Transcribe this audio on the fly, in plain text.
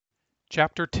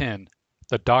Chapter 10.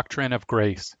 The Doctrine of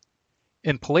Grace.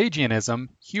 In Pelagianism,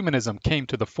 humanism came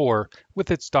to the fore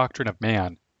with its doctrine of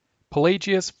man.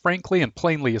 Pelagius frankly and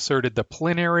plainly asserted the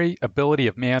plenary ability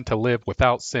of man to live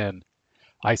without sin.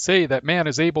 I say that man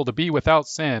is able to be without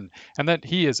sin, and that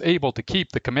he is able to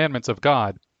keep the commandments of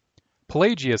God.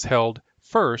 Pelagius held,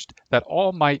 first, that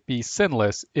all might be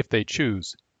sinless if they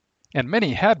choose, and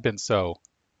many had been so.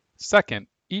 Second,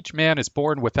 each man is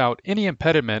born without any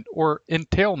impediment or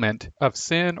entailment of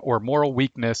sin or moral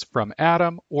weakness from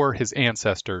Adam or his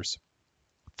ancestors.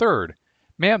 Third,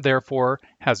 man therefore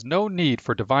has no need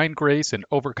for divine grace in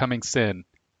overcoming sin.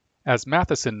 As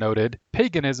Matheson noted,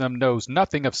 paganism knows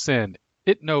nothing of sin.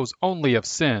 It knows only of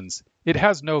sins. It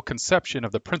has no conception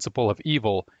of the principle of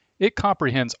evil. It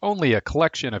comprehends only a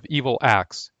collection of evil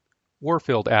acts.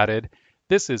 Warfield added,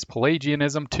 "This is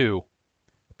Pelagianism too."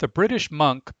 The British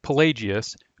monk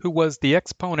Pelagius, who was the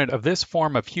exponent of this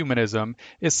form of humanism,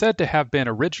 is said to have been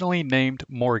originally named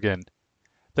Morgan.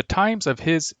 The times of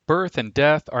his birth and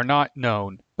death are not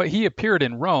known, but he appeared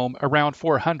in Rome around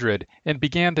 400 and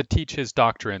began to teach his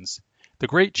doctrines. The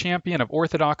great champion of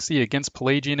orthodoxy against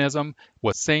Pelagianism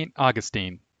was St.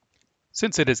 Augustine.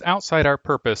 Since it is outside our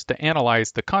purpose to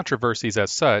analyze the controversies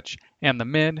as such, and the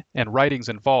men and writings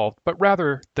involved, but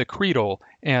rather the creedal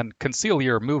and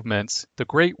conciliar movements, the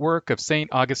great work of St.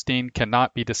 Augustine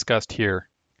cannot be discussed here.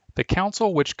 The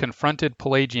council which confronted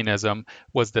Pelagianism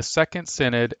was the Second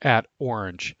Synod at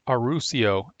Orange,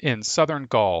 Arusio, in southern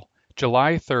Gaul,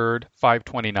 July 3,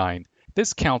 529.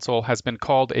 This council has been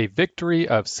called a victory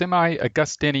of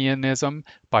semi-Augustinianism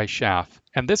by Schaff,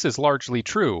 and this is largely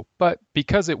true, but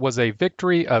because it was a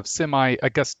victory of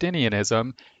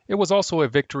semi-Augustinianism, it was also a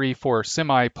victory for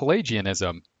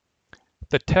semi-Pelagianism.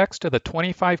 The text of the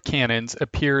 25 canons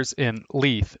appears in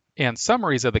Leith, and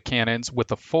summaries of the canons with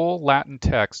the full Latin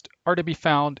text are to be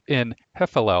found in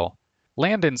Heffelel.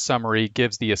 Landon's summary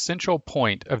gives the essential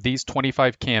point of these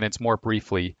 25 canons more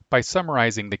briefly by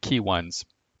summarizing the key ones.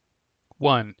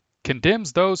 1.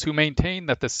 Condemns those who maintain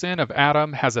that the sin of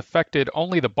Adam has affected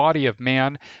only the body of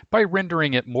man by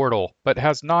rendering it mortal, but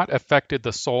has not affected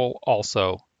the soul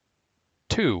also.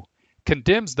 2.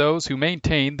 Condemns those who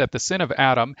maintain that the sin of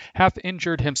Adam hath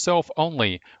injured himself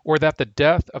only, or that the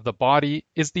death of the body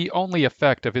is the only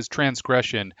effect of his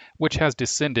transgression, which has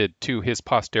descended to his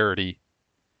posterity.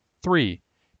 3.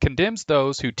 Condemns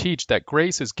those who teach that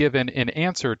grace is given in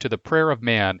answer to the prayer of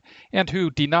man, and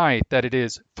who deny that it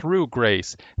is through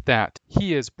grace that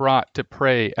he is brought to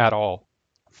pray at all.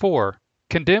 4.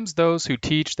 Condemns those who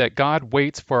teach that God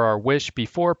waits for our wish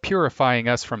before purifying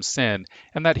us from sin,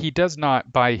 and that he does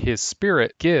not by his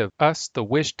Spirit give us the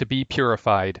wish to be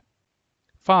purified.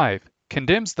 5.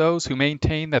 Condemns those who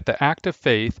maintain that the act of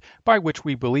faith, by which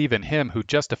we believe in him who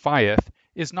justifieth,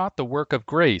 is not the work of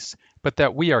grace, but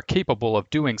that we are capable of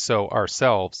doing so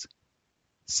ourselves.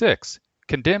 6.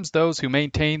 Condemns those who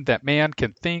maintain that man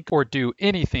can think or do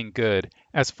anything good,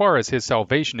 as far as his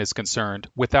salvation is concerned,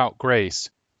 without grace.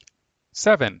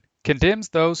 7. Condemns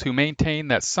those who maintain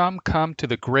that some come to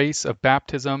the grace of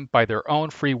baptism by their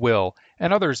own free will,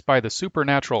 and others by the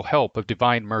supernatural help of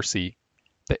divine mercy.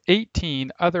 The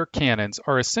 18 other canons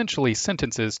are essentially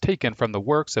sentences taken from the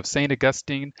works of St.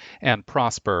 Augustine and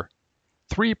Prosper.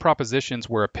 3 propositions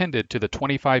were appended to the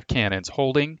 25 canons,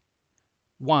 holding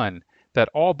 1. That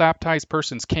all baptized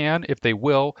persons can, if they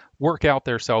will, work out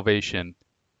their salvation.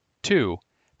 2.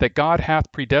 That God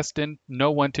hath predestined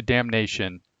no one to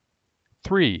damnation.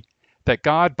 3. That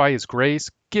God by his grace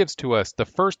gives to us the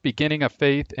first beginning of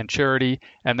faith and charity,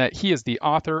 and that he is the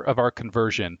author of our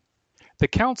conversion. The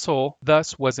council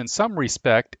thus was in some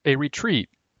respect a retreat.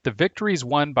 The victories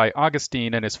won by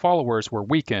Augustine and his followers were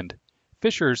weakened.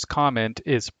 Fisher's comment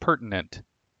is pertinent.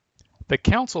 The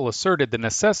council asserted the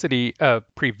necessity of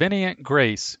prevenient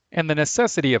grace and the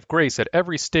necessity of grace at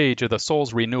every stage of the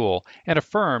soul's renewal, and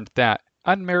affirmed that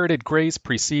unmerited grace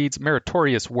precedes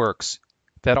meritorious works,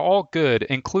 that all good,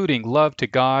 including love to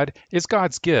God, is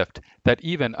God's gift, that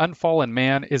even unfallen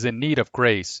man is in need of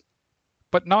grace.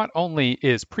 But not only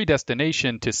is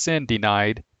predestination to sin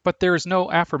denied, but there is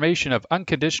no affirmation of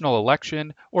unconditional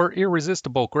election or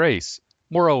irresistible grace.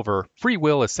 Moreover, free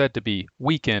will is said to be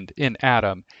weakened in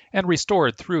Adam and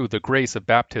restored through the grace of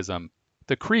baptism.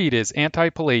 The creed is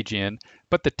anti-Pelagian,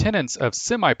 but the tenets of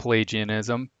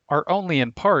semi-Pelagianism are only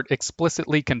in part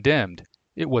explicitly condemned.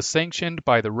 It was sanctioned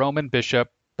by the Roman bishop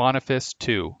Boniface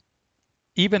II.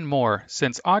 Even more,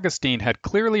 since Augustine had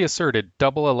clearly asserted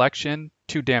double election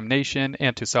to damnation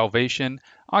and to salvation,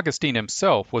 Augustine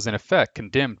himself was in effect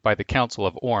condemned by the Council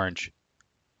of Orange.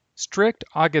 Strict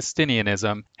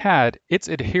Augustinianism had its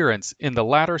adherents in the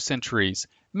latter centuries,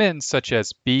 men such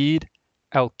as Bede,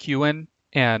 Alcuin,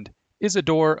 and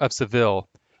Isidore of Seville,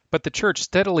 but the Church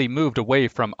steadily moved away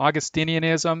from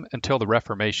Augustinianism until the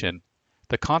Reformation.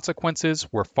 The consequences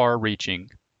were far-reaching.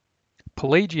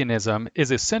 Pelagianism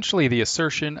is essentially the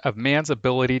assertion of man's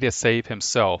ability to save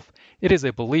himself. It is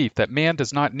a belief that man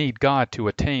does not need God to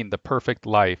attain the perfect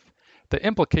life. The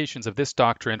implications of this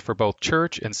doctrine for both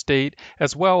church and state,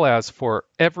 as well as for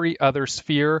every other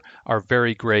sphere, are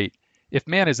very great. If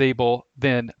man is able,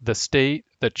 then the state,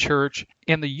 the church,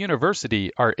 and the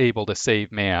university are able to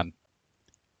save man.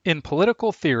 In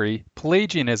political theory,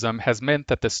 Pelagianism has meant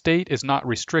that the state is not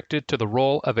restricted to the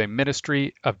role of a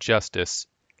ministry of justice.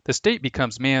 The state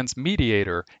becomes man's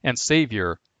mediator and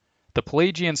savior. The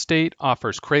Pelagian state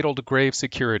offers cradle-to-grave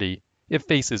security. It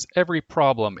faces every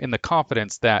problem in the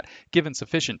confidence that, given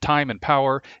sufficient time and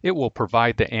power, it will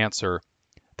provide the answer.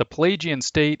 The Pelagian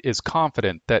state is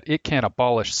confident that it can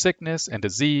abolish sickness and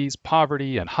disease,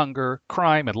 poverty and hunger,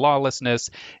 crime and lawlessness,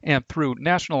 and through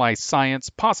nationalized science,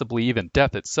 possibly even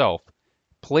death itself.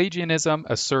 Pelagianism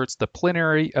asserts the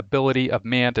plenary ability of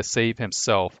man to save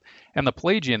himself, and the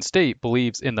Pelagian state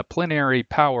believes in the plenary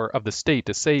power of the state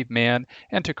to save man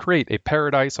and to create a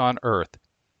paradise on earth.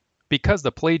 Because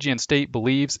the Pelagian state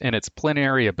believes in its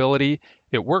plenary ability,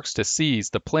 it works to seize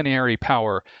the plenary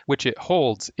power which it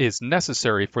holds is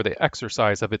necessary for the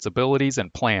exercise of its abilities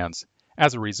and plans.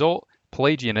 As a result,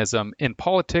 Pelagianism in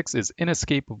politics is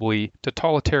inescapably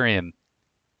totalitarian.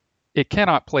 It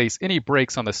cannot place any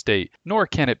brakes on the state, nor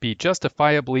can it be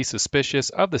justifiably suspicious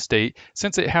of the state,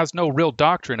 since it has no real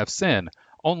doctrine of sin,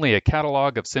 only a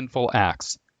catalogue of sinful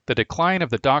acts. The decline of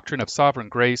the doctrine of sovereign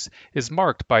grace is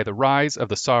marked by the rise of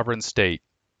the sovereign state.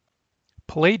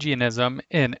 Pelagianism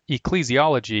in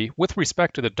ecclesiology, with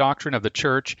respect to the doctrine of the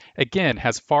Church, again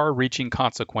has far-reaching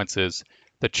consequences.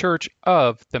 The Church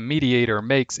of the mediator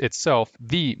makes itself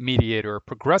the mediator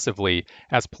progressively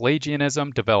as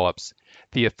Pelagianism develops.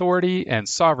 The authority and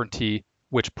sovereignty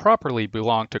which properly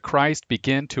belong to Christ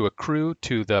begin to accrue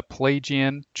to the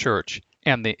Pelagian Church,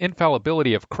 and the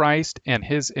infallibility of Christ and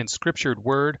his inscriptured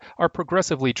word are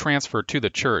progressively transferred to the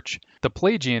Church. The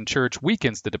Pelagian Church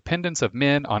weakens the dependence of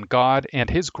men on God and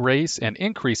his grace and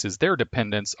increases their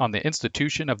dependence on the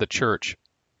institution of the Church.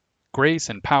 Grace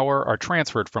and power are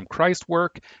transferred from Christ's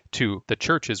work to the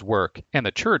Church's work, and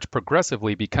the Church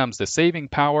progressively becomes the saving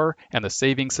power and the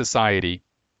saving society.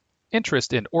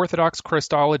 Interest in Orthodox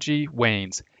Christology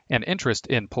wanes, and interest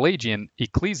in Pelagian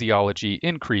ecclesiology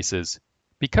increases.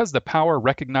 Because the power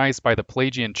recognized by the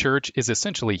Pelagian Church is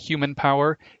essentially human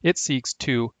power, it seeks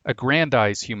to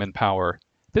aggrandize human power.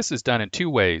 This is done in two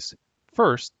ways.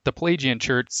 First, the Pelagian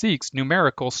Church seeks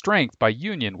numerical strength by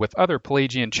union with other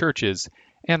Pelagian churches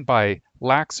and by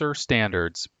laxer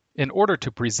standards, in order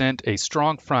to present a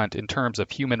strong front in terms of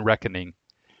human reckoning.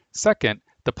 Second,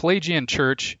 the Pelagian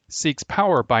Church seeks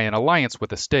power by an alliance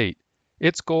with the state.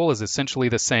 Its goal is essentially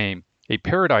the same, a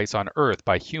paradise on earth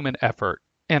by human effort.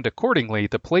 And accordingly,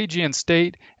 the Pelagian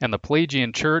state and the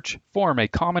Pelagian Church form a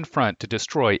common front to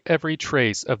destroy every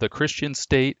trace of the Christian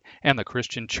state and the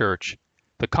Christian Church.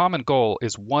 The common goal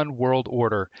is one world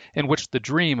order in which the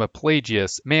dream of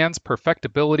Pelagius, man's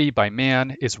perfectibility by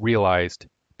man, is realized.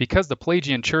 Because the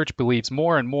Pelagian Church believes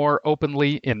more and more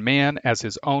openly in man as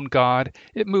his own God,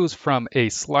 it moves from a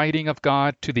slighting of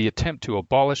God to the attempt to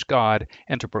abolish God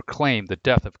and to proclaim the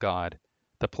death of God.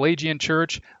 The Pelagian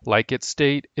Church, like its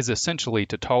state, is essentially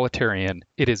totalitarian.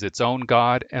 It is its own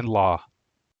God and law.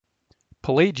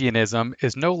 Pelagianism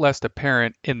is no less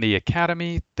apparent in the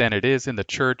academy than it is in the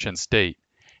church and state.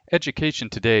 Education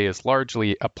today is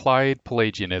largely applied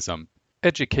Pelagianism.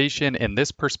 Education in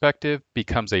this perspective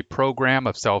becomes a program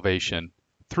of salvation.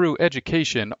 Through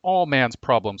education, all man's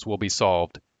problems will be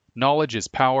solved. Knowledge is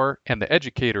power, and the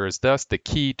educator is thus the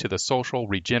key to the social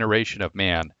regeneration of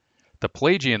man. The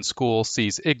Pelagian school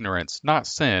sees ignorance, not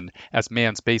sin, as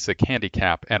man's basic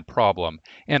handicap and problem,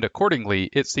 and accordingly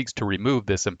it seeks to remove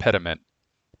this impediment.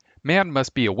 Man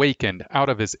must be awakened out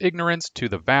of his ignorance to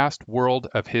the vast world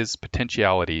of his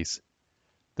potentialities.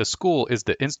 The school is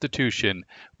the institution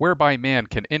whereby man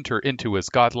can enter into his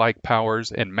godlike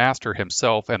powers and master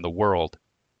himself and the world.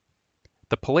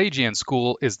 The Pelagian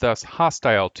school is thus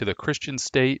hostile to the Christian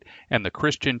state and the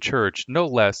Christian church no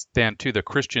less than to the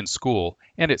Christian school,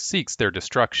 and it seeks their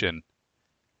destruction.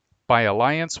 By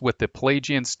alliance with the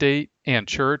Pelagian state and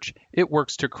church, it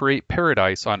works to create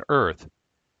paradise on earth.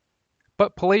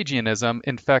 But Pelagianism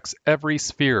infects every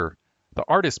sphere. The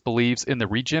artist believes in the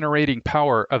regenerating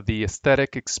power of the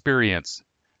aesthetic experience.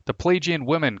 The Pelagian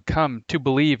women come to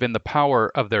believe in the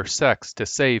power of their sex to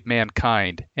save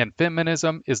mankind, and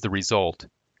feminism is the result.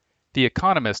 The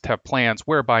economists have plans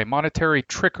whereby monetary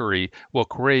trickery will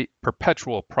create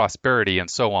perpetual prosperity and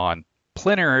so on.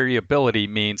 Plenary ability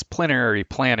means plenary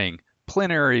planning,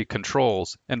 plenary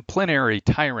controls, and plenary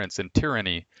tyrants and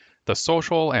tyranny. The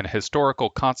social and historical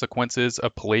consequences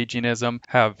of Pelagianism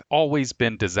have always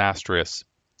been disastrous.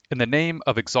 In the name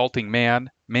of exalting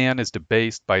man, man is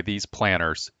debased by these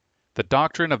planners. The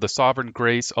doctrine of the sovereign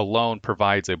grace alone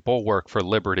provides a bulwark for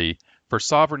liberty, for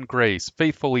sovereign grace,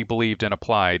 faithfully believed and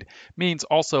applied, means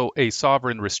also a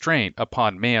sovereign restraint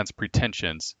upon man's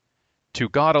pretensions. To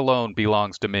God alone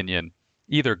belongs dominion.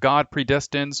 Either God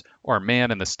predestines or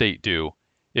man and the state do.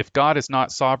 If God is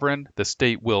not sovereign, the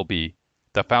state will be.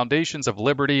 The foundations of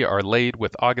liberty are laid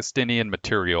with Augustinian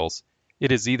materials.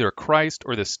 It is either Christ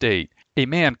or the state. A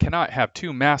man cannot have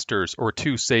two masters or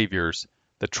two saviors.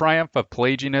 The triumph of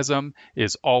Pelagianism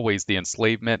is always the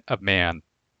enslavement of man.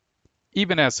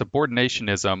 Even as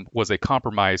subordinationism was a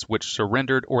compromise which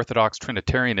surrendered Orthodox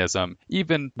Trinitarianism,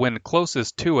 even when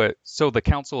closest to it, so the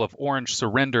Council of Orange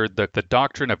surrendered the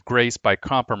doctrine of grace by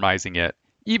compromising it.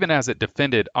 Even as it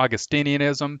defended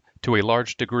Augustinianism to a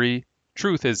large degree,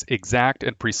 truth is exact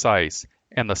and precise,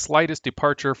 and the slightest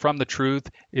departure from the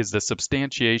truth is the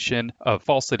substantiation of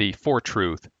falsity for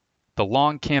truth. The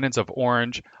long canons of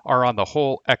Orange are on the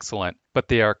whole excellent, but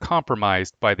they are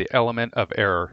compromised by the element of error.